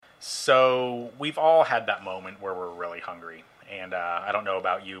So we've all had that moment where we're really hungry. And I don't know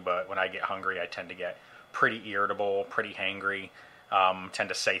about you, but when I get hungry, I tend to get pretty irritable, pretty hangry, tend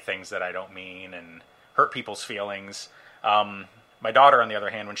to say things that I don't mean and hurt people's feelings. My daughter, on the other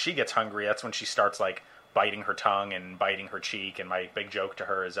hand, when she gets hungry, that's when she starts like biting her tongue and biting her cheek. And my big joke to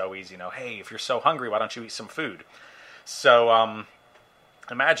her is always, hey, if you're so hungry, why don't you eat some food? So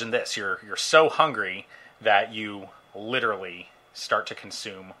imagine this. You're so hungry that you literally start to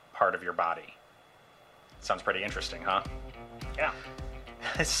consume part of your body. Sounds pretty interesting, huh? Yeah.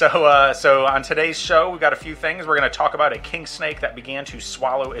 So on today's show, we've got a few things. We're going to talk about a king snake that began to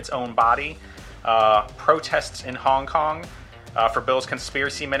swallow its own body, protests in Hong Kong. For Bill's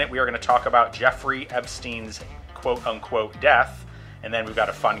Conspiracy Minute, we are going to talk about Jeffrey Epstein's quote-unquote death, and then we've got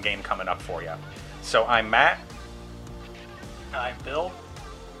a fun game coming up for you. So I'm Matt. I'm Bill.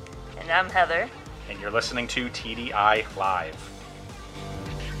 And I'm Heather. And you're listening to TDI Live.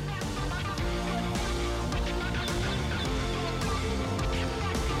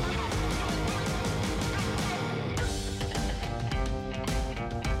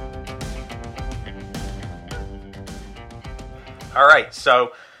 All right,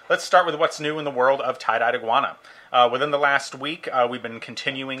 so let's start with what's new in the world of tie-dyed iguana. Within the last week, we've been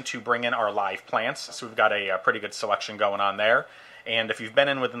continuing to bring in our live plants, so we've got a pretty good selection going on there. And if you've been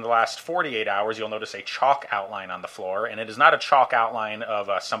in within the last 48 hours, you'll notice a chalk outline on the floor, and it is not a chalk outline of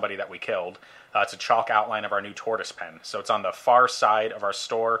somebody that we killed. It's a chalk outline of our new tortoise pen. So it's on the far side of our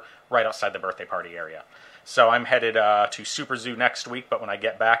store, right outside the birthday party area. So I'm headed to Super Zoo next week, but when I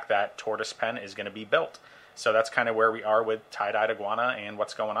get back, that tortoise pen is going to be built. So that's kind of where we are with tie-dyed iguana and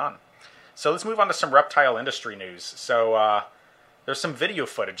what's going on. So let's move on to some reptile industry news. So there's some video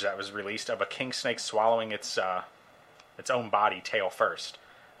footage that was released of a king snake swallowing its own body, tail first.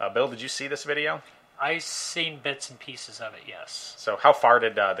 Bill, did you see this video? I've seen bits and pieces of it, yes. So how far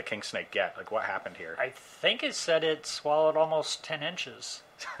did the king snake get? Like, what happened here? I think it said it swallowed almost 10 inches.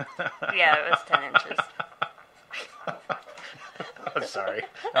 Yeah, it was 10 inches. I'm sorry.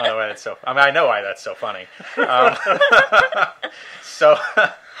 I don't know why that's so... I mean, I know why that's so funny. So,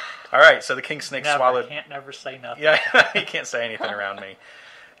 all right, so the king snake swallowed... Can't never say nothing. Yeah, you can't say anything around me.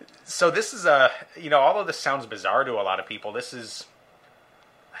 So this is although this sounds bizarre to a lot of people, this is...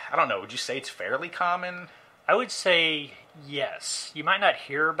 I don't know, would you say it's fairly common? I would say yes. You might not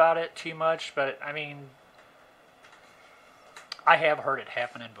hear about it too much, but, I mean... I have heard it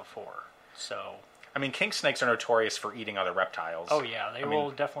happening before, so... I mean, king snakes are notorious for eating other reptiles. Oh, yeah. They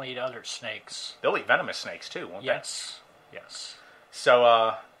will definitely eat other snakes. They'll eat venomous snakes, too, won't they? Yes. Yes. So,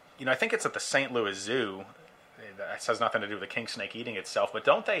 I think it's at the St. Louis Zoo. That has nothing to do with the king snake eating itself, but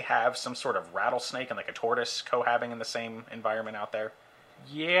don't they have some sort of rattlesnake and like a tortoise cohabiting in the same environment out there?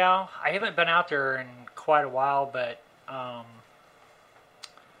 Yeah. I haven't been out there in quite a while, but... Yeah,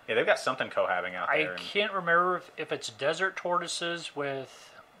 they've got something cohabiting out there. I can't remember if it's desert tortoises with...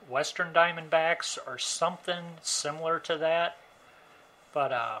 Western diamondbacks or something similar to that.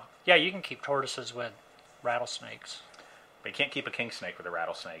 But, yeah, you can keep tortoises with rattlesnakes. But you can't keep a king snake with a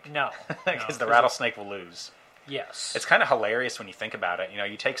rattlesnake. No. Because the rattlesnake will lose. Yes. It's kind of hilarious when you think about it.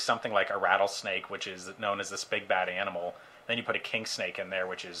 You take something like a rattlesnake, which is known as this big bad animal, then you put a king snake in there,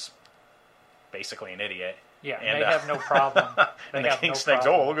 which is basically an idiot. Yeah, and they have no problem. And the king snake's,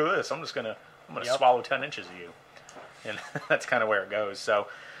 oh, look at this. I'm gonna swallow 10 inches of you. And that's kind of where it goes. So...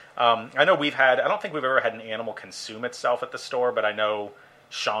 I know I don't think we've ever had an animal consume itself at the store, but I know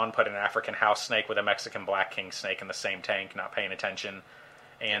Sean put an African house snake with a Mexican black king snake in the same tank, not paying attention.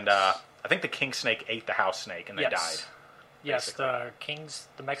 And I think the king snake ate the house snake and they died. Yes, the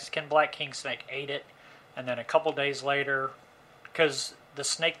Mexican black king snake ate it, and then a couple days later, because the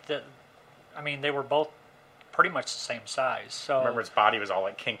snake they were both pretty much the same size. So remember, its body was all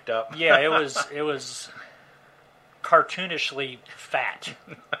like kinked up. Yeah, it was cartoonishly fat,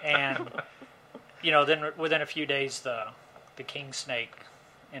 and then within a few days the king snake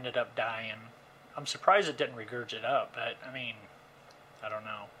ended up dying. I'm surprised it didn't regurgitate it up, but I mean, I don't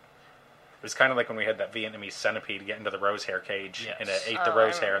know. It was kind of like when we had that Vietnamese centipede get into the rose hair cage. Yes. And it ate the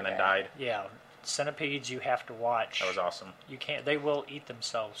rose hair and then died. Yeah, centipedes you have to watch. That was awesome. You can't. They will eat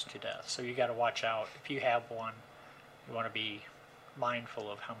themselves to death, so you got to watch out. If you have one, you want to be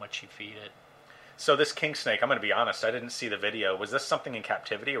mindful of how much you feed it. So this king snake, I'm going to be honest, I didn't see the video. Was this something in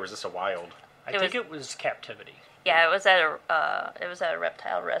captivity or was this a wild? I think it was captivity. Yeah, it was at a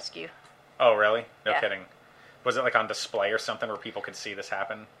reptile rescue. Oh, really? No Yeah. kidding. Was it like on display or something where people could see this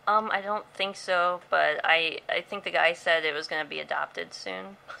happen? I don't think so, but I think the guy said it was going to be adopted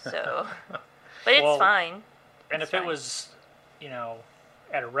soon. So, but it's fine. And if it was,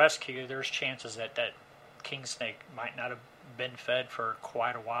 at a rescue, there's chances that king snake might not have been fed for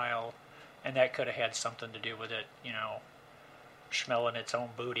quite a while, and that could have had something to do with it, smelling its own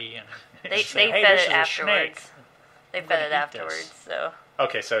booty. And they say, fed it afterwards. They I'm fed gonna it eat afterwards, this. so.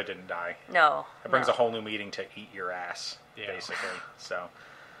 Okay, so it didn't die. No. It brings no. a whole new meaning to eat your ass, Yeah. basically. So,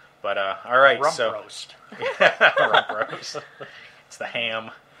 but all right, Rump so roast. rump roast. It's the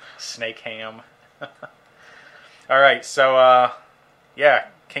ham, snake ham. All right, so yeah,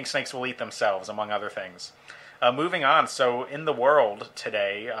 king snakes will eat themselves, among other things. Moving on, so in the world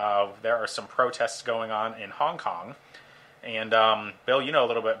today, there are some protests going on in Hong Kong, and Bill, you know a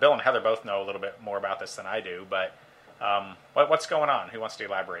little bit. Bill and Heather both know a little bit more about this than I do, but what's going on? Who wants to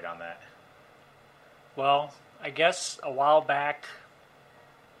elaborate on that? Well, I guess a while back,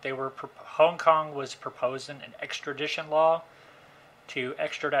 Hong Kong was proposing an extradition law to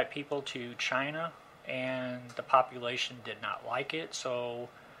extradite people to China, and the population did not like it, so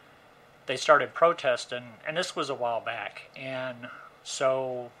they started protesting, and this was a while back. And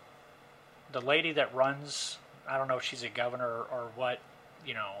so the lady that runs, I don't know if she's a governor or what,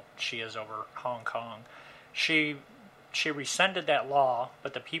 she is over Hong Kong, she rescinded that law,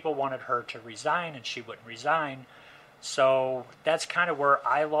 but the people wanted her to resign, and she wouldn't resign. So that's kind of where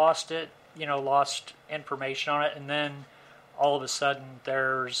I lost it, lost information on it. And then all of a sudden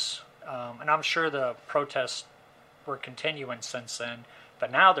there's, and I'm sure the protests were continuing since then,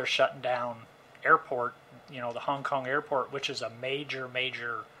 but now they're shutting down airport, the Hong Kong airport, which is a major,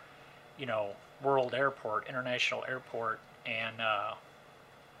 world airport, international airport. And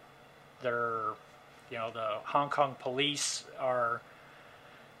they're, the Hong Kong police are,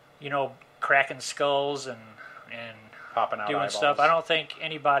 cracking skulls and Popping out doing eyeballs. stuff. I don't think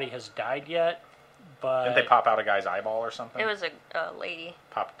anybody has died yet, but Didn't they pop out a guy's eyeball or something? It was a lady.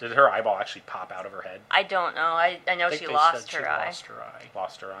 Did her eyeball actually pop out of her head? I don't know. I know I think she they lost said her she eye. lost her eye.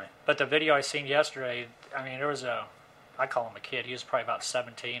 Lost her eye. But the video I seen yesterday, I mean, there was I call him a kid. He was probably about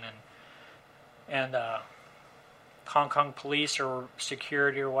 17, and Hong Kong police or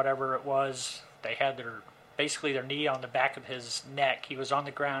security or whatever it was, they had basically their knee on the back of his neck. He was on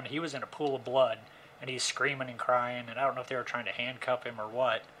the ground. He was in a pool of blood, and he's screaming and crying. And I don't know if they were trying to handcuff him or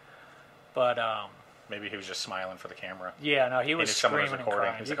what, but maybe he was just smiling for the camera. yeah, no, he was Maybe someone was screaming and recording.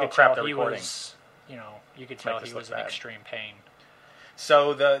 crying. He's You like, could "Oh, crap, tell they're he recording." was, you could tell this he look was in bad. extreme pain.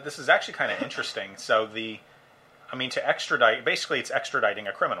 So this is actually kind of interesting. So to extradite, basically it's extraditing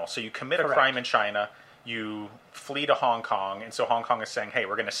a criminal. So you commit a Correct. crime in China, you flee to Hong Kong, and so Hong Kong is saying, hey,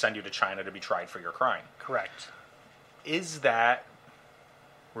 we're going to send you to China to be tried for your crime. Correct. Is that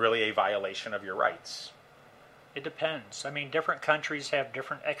really a violation of your rights? It depends. I mean, different countries have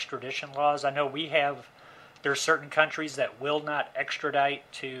different extradition laws. I know there's certain countries that will not extradite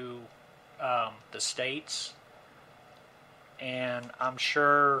to the States. And I'm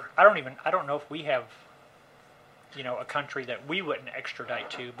sure, I don't know if we have, a country that we wouldn't extradite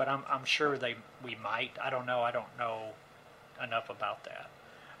to, but I'm sure we might. I don't know. I don't know enough about that.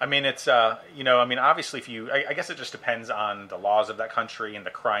 I mean, it's, obviously I guess it just depends on the laws of that country and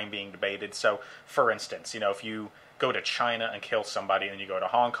the crime being debated. So, for instance, if you go to China and kill somebody and then you go to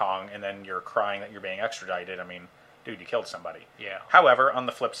Hong Kong and then you're crying that you're being extradited, I mean, dude, you killed somebody. Yeah. However, on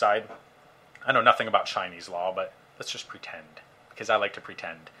the flip side, I know nothing about Chinese law, but let's just pretend, because I like to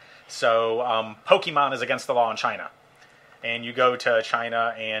pretend. So, Pokemon is against the law in China. And you go to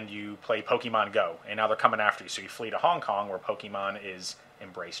China and you play Pokemon Go, and now they're coming after you. So you flee to Hong Kong, where Pokemon is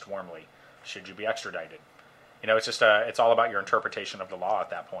embraced warmly. Should you be extradited? It's just it's all about your interpretation of the law at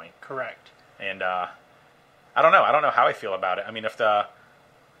that point. Correct. And I don't know. I don't know how I feel about it. I mean, I'm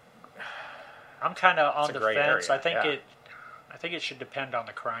kind of on the gray fence. area, I think it should depend on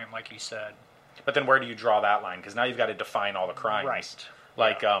the crime, like you said. But then where do you draw that line? Because now you've got to define all the crimes. Right.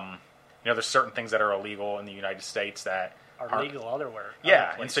 Like, there's certain things that are illegal in the United States that Are legal everywhere.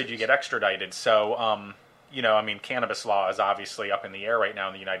 Yeah, and so you get extradited. So, cannabis law is obviously up in the air right now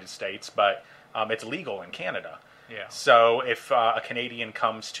in the United States, but it's legal in Canada. Yeah. So if a Canadian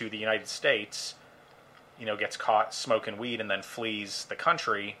comes to the United States, gets caught smoking weed and then flees the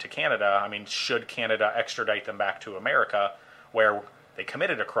country to Canada, I mean, should Canada extradite them back to America where they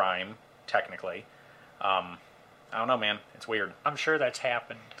committed a crime, technically? I don't know, man. It's weird. I'm sure that's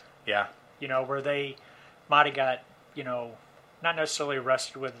happened. Yeah. Where they might have got, not necessarily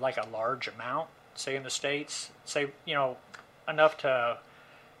arrested with like a large amount, say in the States, say, enough to,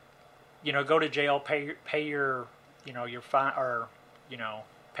 go to jail, pay your, your fine, or,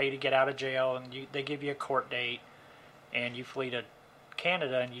 pay to get out of jail, and they give you a court date, and you flee to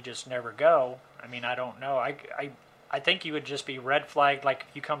Canada and you just never go. I mean, I don't know. I think you would just be red flagged, like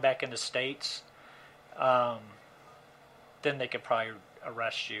if you come back in the States, then they could probably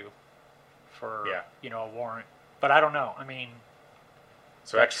arrest you for, a warrant. But I don't know. I mean,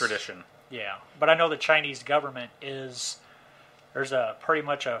 So extradition. yeah. But I know the Chinese government there's a pretty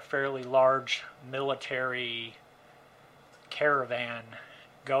much a fairly large military caravan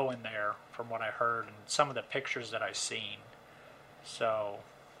going there, from what I heard and some of the pictures that I've seen. So,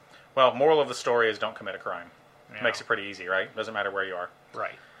 Well, moral of the story is don't commit a crime. yeah. Makes it pretty easy, right? Doesn't matter where you are.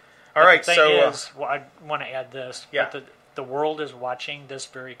 Right. All right, The so thing is, well, I want to add this. Yeah. But the world is watching this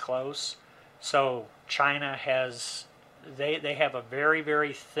very close. So China has they have a very,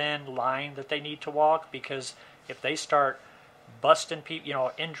 very thin line that they need to walk, because if they start busting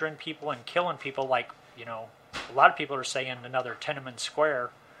people, injuring people and killing people, like, a lot of people are saying another Tiananmen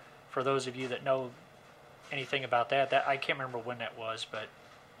Square. For those of you that know anything about that I can't remember when that was, but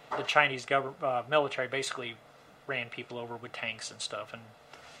the Chinese military basically ran people over with tanks and stuff, and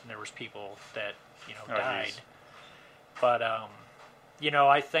there was people that died. Geez. But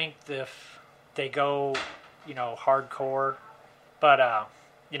I think if they go hardcore, but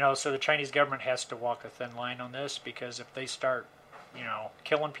so the Chinese government has to walk a thin line on this, because if they start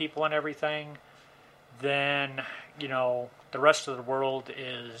killing people and everything, then the rest of the world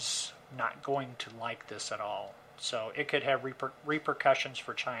is not going to like this at all. So it could have repercussions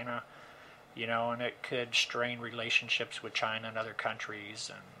for China, and it could strain relationships with China and other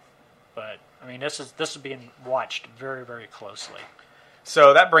countries. But I mean, this is being watched very, very closely.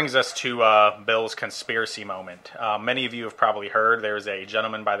 So that brings us to Bill's conspiracy moment. Many of you have probably heard there's a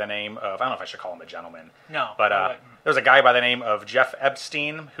gentleman by the name of, I don't know if I should call him a gentleman. No. But there's a guy by the name of Jeff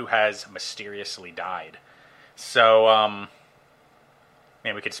Epstein who has mysteriously died. So,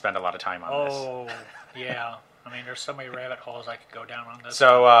 man, we could spend a lot of time on this. Oh, yeah. I mean, there's so many rabbit holes I could go down on this.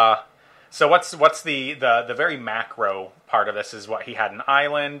 So what's the very macro part of this is what he had an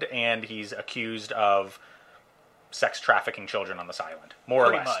island, and he's accused of sex trafficking children on this island, more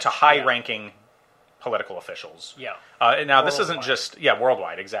or less, much, to high-ranking political officials. Yeah. Now, this isn't just... Yeah,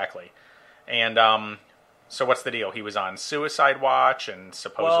 worldwide, exactly. And so what's the deal? He was on suicide watch, and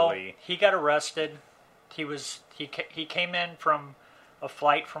supposedly... Well, he got arrested. He came in from a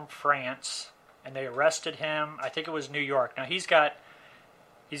flight from France, and they arrested him. I think it was New York. Now, he's got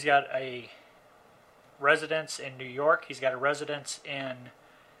a residence in New York. He's got a residence in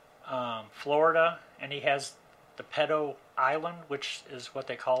Florida, and he has the Pedo Island, which is what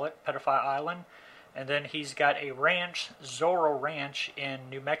they call it, Pedophile Island. And then he's got a ranch, Zorro Ranch, in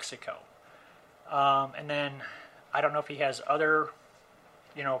New Mexico. And then I don't know if he has other,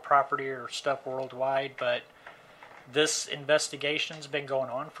 property or stuff worldwide, but this investigation's been going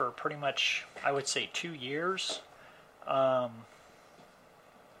on for pretty much, I would say, 2 years.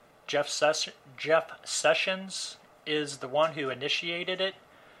 Jeff Sessions is the one who initiated it.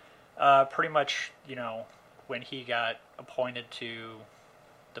 Pretty much, when he got appointed to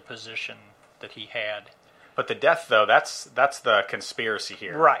the position that he had. But the death, though, that's the conspiracy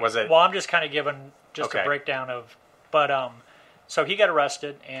here. Right. Was it? Well, I'm just kind of giving Okay. a breakdown of... But, so he got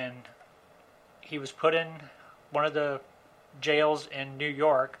arrested, and he was put in one of the jails in New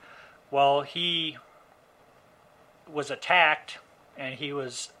York. Well, he was attacked, and he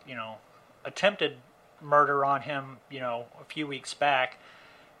was, attempted murder on him, a few weeks back.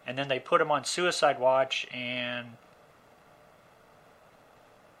 And then they put him on suicide watch, and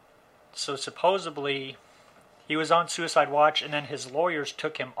so supposedly he was on suicide watch, and then his lawyers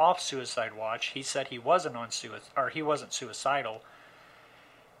took him off suicide watch. He said he wasn't he wasn't suicidal,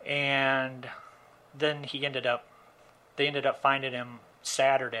 and then they ended up finding him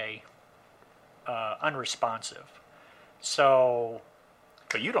Saturday unresponsive. So,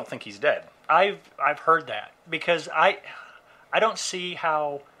 But you don't think he's dead? I've heard that, because I don't see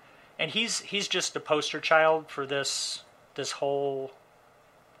how, and he's just the poster child for this whole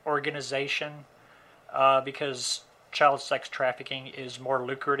organization, because child sex trafficking is more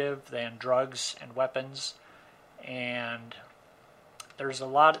lucrative than drugs and weapons, and there's a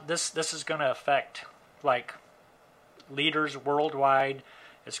lot. This is going to affect like leaders worldwide.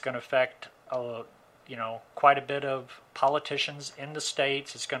 It's going to affect quite a bit of politicians in the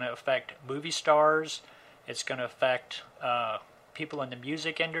States. It's going to affect movie stars. It's going to affect people in the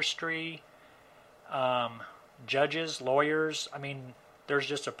music industry, judges, lawyers. I mean, there's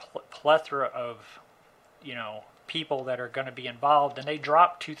just a plethora of, people that are going to be involved. And they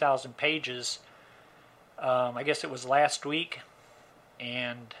dropped 2,000 pages, I guess it was last week,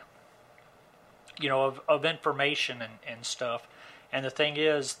 and, of information and stuff. And the thing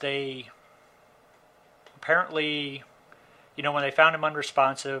is, they apparently, when they found him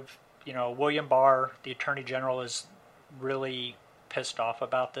unresponsive, William Barr, the Attorney General, is really pissed off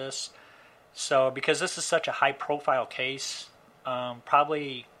about this. So, because this is such a high-profile case,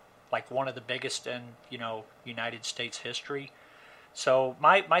 probably like one of the biggest in, United States history. So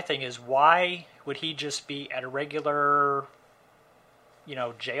my thing is, why would he just be at a regular,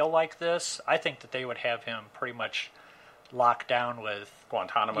 jail like this? I think that they would have him pretty much locked down with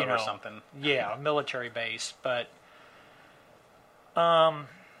Guantanamo or something. Yeah, a military base. But so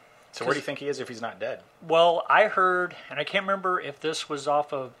where do you think he is if he's not dead? well, I heard, and I can't remember if this was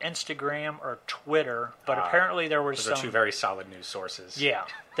off of Instagram or Twitter, but apparently there was Those are two very solid news sources. Yeah,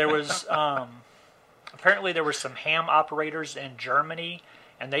 there was apparently there were some ham operators in Germany,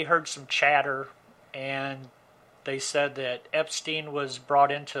 and they heard some chatter, and they said that Epstein was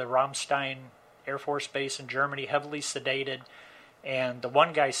brought into the Ramstein Air Force Base in Germany, heavily sedated. And the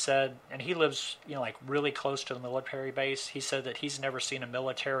one guy said, and he lives, like really close to the military base. He said that he's never seen a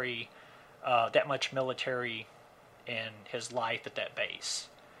military, that much military in his life at that base.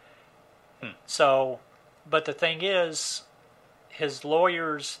 So, but the thing is, his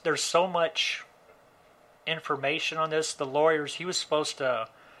lawyers, there's so much information on this. The lawyers, he was supposed to,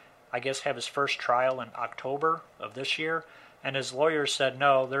 I guess, have his first trial in October of this year. And his lawyers said,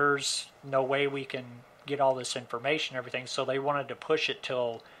 no, there's no way we can get all this information and everything. So they wanted to push it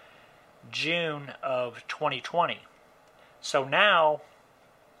till June of 2020. So now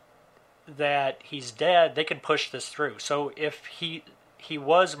that he's dead, they can push this through. So if he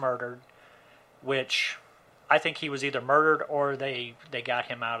was murdered, which I think he was either murdered or they got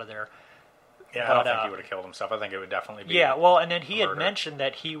him out of there. Yeah, I don't think he would have killed himself. I think it would definitely be. Yeah, well, and then he had mentioned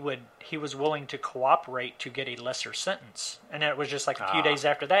that he was willing to cooperate to get a lesser sentence, and then it was just like a few days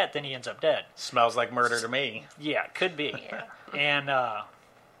after that, then he ends up dead. Smells like murder to me. Yeah, it could be. Yeah. And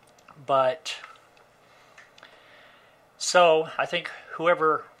but so I think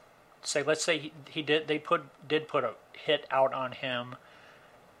whoever, let's say he did put a hit out on him,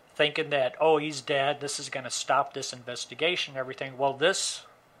 thinking that he's dead, this is going to stop this investigation and everything. Well, this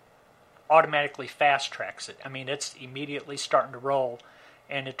automatically fast tracks it. I mean, it's immediately starting to roll.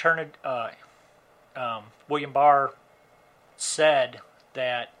 And it turned, William Barr said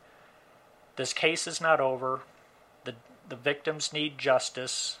that this case is not over. The victims need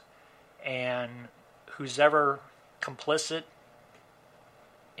justice, and who's ever complicit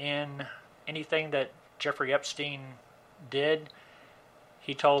in anything that Jeffrey Epstein did,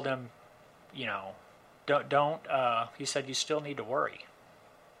 he told him, don't. He said, you still need to worry.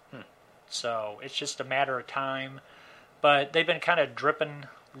 So it's just a matter of time. But they've been kind of dripping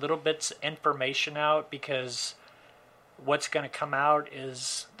little bits of information out, because what's going to come out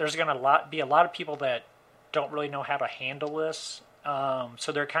is there's going to be a lot of people that don't really know how to handle this.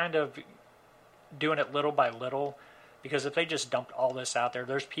 So they're kind of doing it little by little, because if they just dumped all this out there,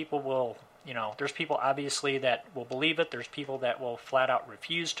 there's people obviously that will believe it. There's people that will flat out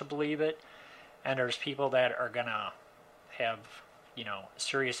refuse to believe it. And there's people that are going to have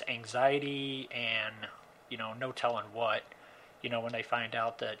serious anxiety and, no telling what, when they find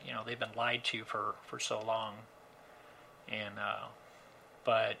out that, they've been lied to for so long. And,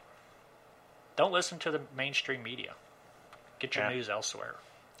 but don't listen to the mainstream media. Get your news elsewhere.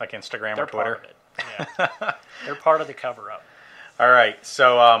 Like Instagram They're or Twitter? Part of it. Yeah. They're part of the cover-up. All right,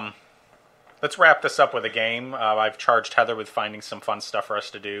 so let's wrap this up with a game. I've charged Heather with finding some fun stuff for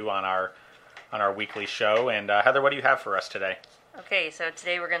us to do on our weekly show. And Heather, what do you have for us today? Okay, so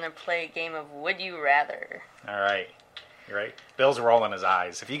today we're going to play a game of Would You Rather. All right. You're right. Bill's rolling his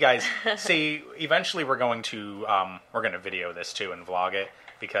eyes. If you guys see, eventually we're going to video this too and vlog it,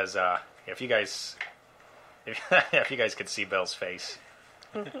 because if you guys could see Bill's face,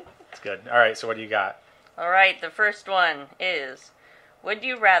 it's good. All right, so what do you got? All right, the first one is, would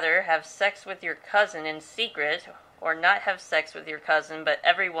you rather have sex with your cousin in secret or not have sex with your cousin but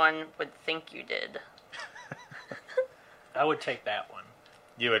everyone would think you did? I would take that one.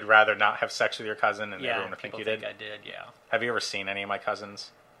 You would rather not have sex with your cousin and Yeah, everyone would think you did? I did, yeah. Have you ever seen any of my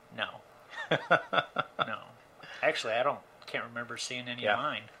cousins? No. No. Actually, can't remember seeing any Yeah. of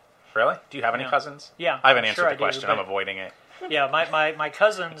mine. Really? Do you have any No. cousins? Yeah, I haven't I'm answered sure the I do, question. I'm but- avoiding it. Yeah, my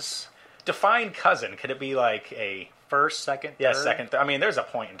cousins, Define cousin. Could it be like a... first, second, Yeah, third. second... I mean, there's a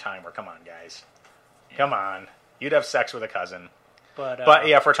point in time where, come on, guys. Come on. You'd have sex with a cousin. But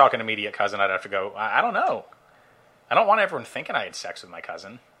yeah, if we're talking immediate cousin, I'd have to go, I don't know. I don't want everyone thinking I had sex with my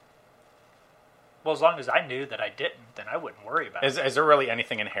cousin. Well, as long as I knew that I didn't, then I wouldn't worry about it. Is there really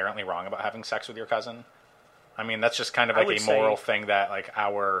anything inherently wrong about having sex with your cousin? I mean, that's just kind of like would a moral say- thing that like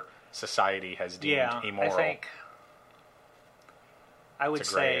our society has deemed immoral. I think I would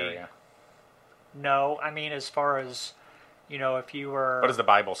It's a gray say area. no. I mean, as far as, if you were... What does the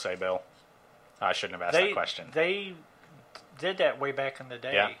Bible say, Bill? I shouldn't have asked that question. They did that way back in the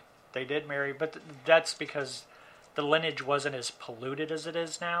day. Yeah. They did marry, but that's because the lineage wasn't as polluted as it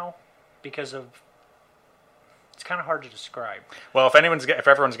is now because of. It's kind of hard to describe. Well, if everyone's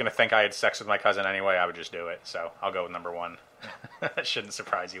going to think I had sex with my cousin anyway, I would just do it. So I'll go with number 1. That shouldn't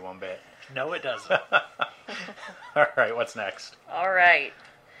surprise you one bit. No, it doesn't. All right, what's next? All right.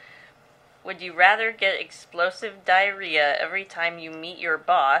 Would you rather get explosive diarrhea every time you meet your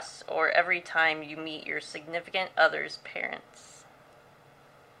boss or every time you meet your significant other's parents?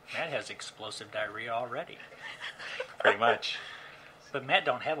 Matt has explosive diarrhea already. Pretty much. But Matt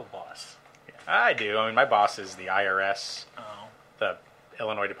don't have a boss. I do. I mean, my boss is the IRS, Oh, the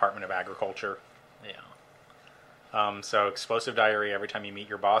Illinois Department of Agriculture. yeah. So explosive diarrhea every time you meet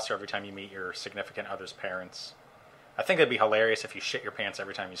your boss or every time you meet your significant other's parents. I think it'd be hilarious if you shit your pants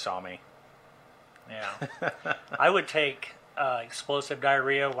every time you saw me. Yeah. I would take explosive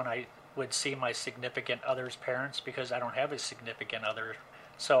diarrhea when I would see my significant other's parents because I don't have a significant other,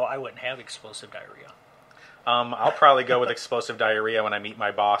 so I wouldn't have explosive diarrhea. I'll probably go with explosive diarrhea when I meet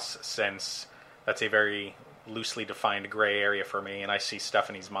my boss, since that's a very loosely defined gray area for me, and I see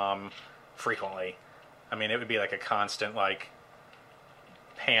Stephanie's mom frequently. I mean, it would be like a constant, like,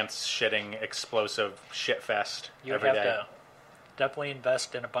 pants shitting, explosive shit fest You would every have day. to definitely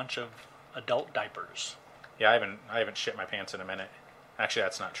invest in a bunch of adult diapers. Yeah, I haven't shit my pants in a minute. Actually,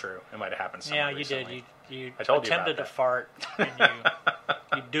 that's not true. It might have happened somewhere Yeah, you recently. did. You I told you about attempted to that. fart and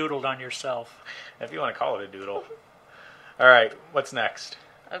you doodled on yourself. If you want to call it a doodle. All right, what's next?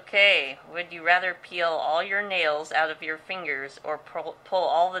 Okay. Would you rather peel all your nails out of your fingers or pull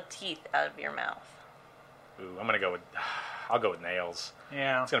all the teeth out of your mouth? Ooh, I'll go with nails.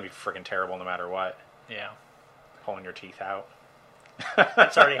 Yeah, It's going to be freaking terrible no matter what. yeah. Pulling your teeth out.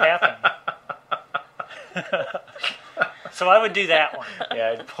 That's already happened. So I would do that one.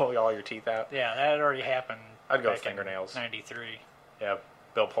 Yeah, I'd pull all your teeth out. Yeah, that had already happened. I'd go back in fingernails. 93. Yeah,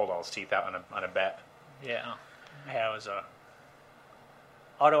 Bill pulled all his teeth out on a bet. Yeah. Yeah, it was a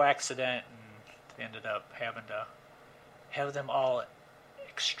auto accident and ended up having to have them all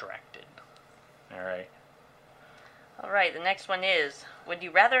extracted. All right. All right, the next one is, would you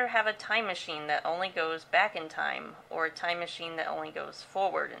rather have a time machine that only goes back in time or a time machine that only goes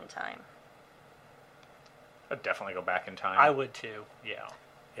forward in time? I'd definitely go back in time. I would too, yeah.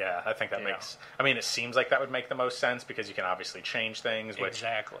 Yeah, I think that Yeah. makes... I mean, it seems like that would make the most sense because you can obviously change things, which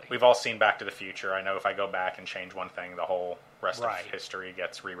Exactly. we've all seen Back to the Future. I know if I go back and change one thing, the whole rest Right. of history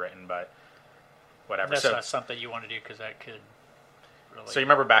gets rewritten, but whatever. That's So, not something you want to do because that could really... so you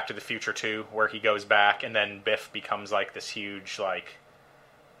remember Back to the Future 2, where he goes back and then Biff becomes like this huge, like,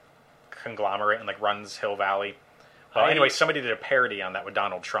 conglomerate and like runs Hill Valley. Well, anyway, somebody did a parody on that with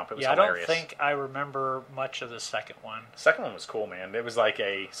Donald Trump. It was Yeah, hilarious. I don't think I remember much of the second one. The second one was cool, man. It was like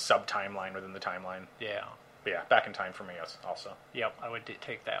a sub-timeline within the timeline. Yeah. But yeah, back in time for me also. Yep, I would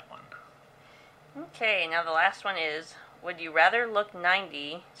take that one. Okay, now the last one is, would you rather look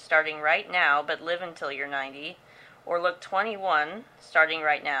 90 starting right now but live until you're 90, or look 21 starting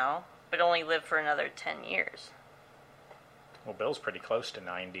right now but only live for another 10 years? Well, Bill's pretty close to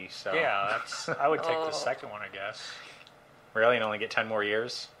 90, so... Yeah, I would take Oh. the second one, I guess. Really? And only get 10 more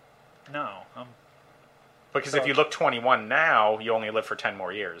years? No, Because So- if you look 21 now, you only live for 10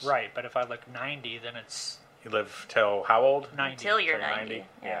 more years. right, but if I look 90, then it's You live till how old? 90. Until you're Till 90.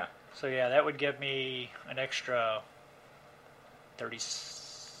 Yeah. So yeah, that would give me an extra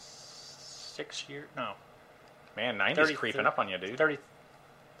 36 years. No, Man, 90's 30 creeping up on you, dude.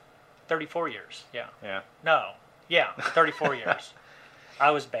 34 years. Yeah. Yeah. No. Yeah, 34 years.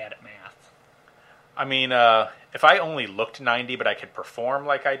 I was bad at math. I mean, if I only looked 90, but I could perform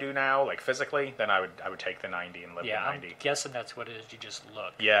like I do now, like physically, then I would take the 90 and live Yeah, to I'm 90. guessing that's what it is. You just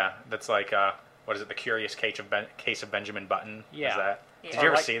look. Yeah, that's like, what is it, The Curious Case of Benjamin Button? Yeah. Is that? Yeah. Did you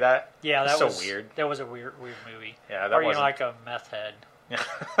ever Like- see that? Yeah, It's that so was weird. That was a weird movie. Yeah, that or you know, wasn't- like a meth head.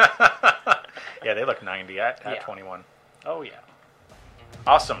 Yeah, they look 90 at Yeah. 21. Oh yeah.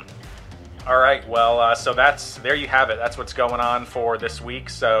 Awesome. All right, well, so there you have it. That's what's going on for this week.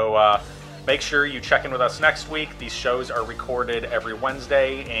 So make sure you check in with us next week. These shows are recorded every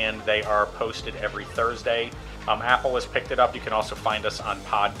Wednesday, and they are posted every Thursday. Apple has picked it up. You can also find us on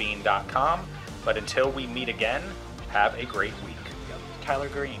podbean.com. But until we meet again, have a great week. Tyler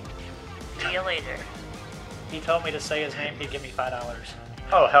Green. See you later. He told me to say his name. He'd give me $5.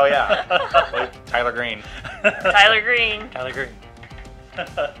 Oh, hell yeah. Tyler Green. Tyler Green. Tyler Green.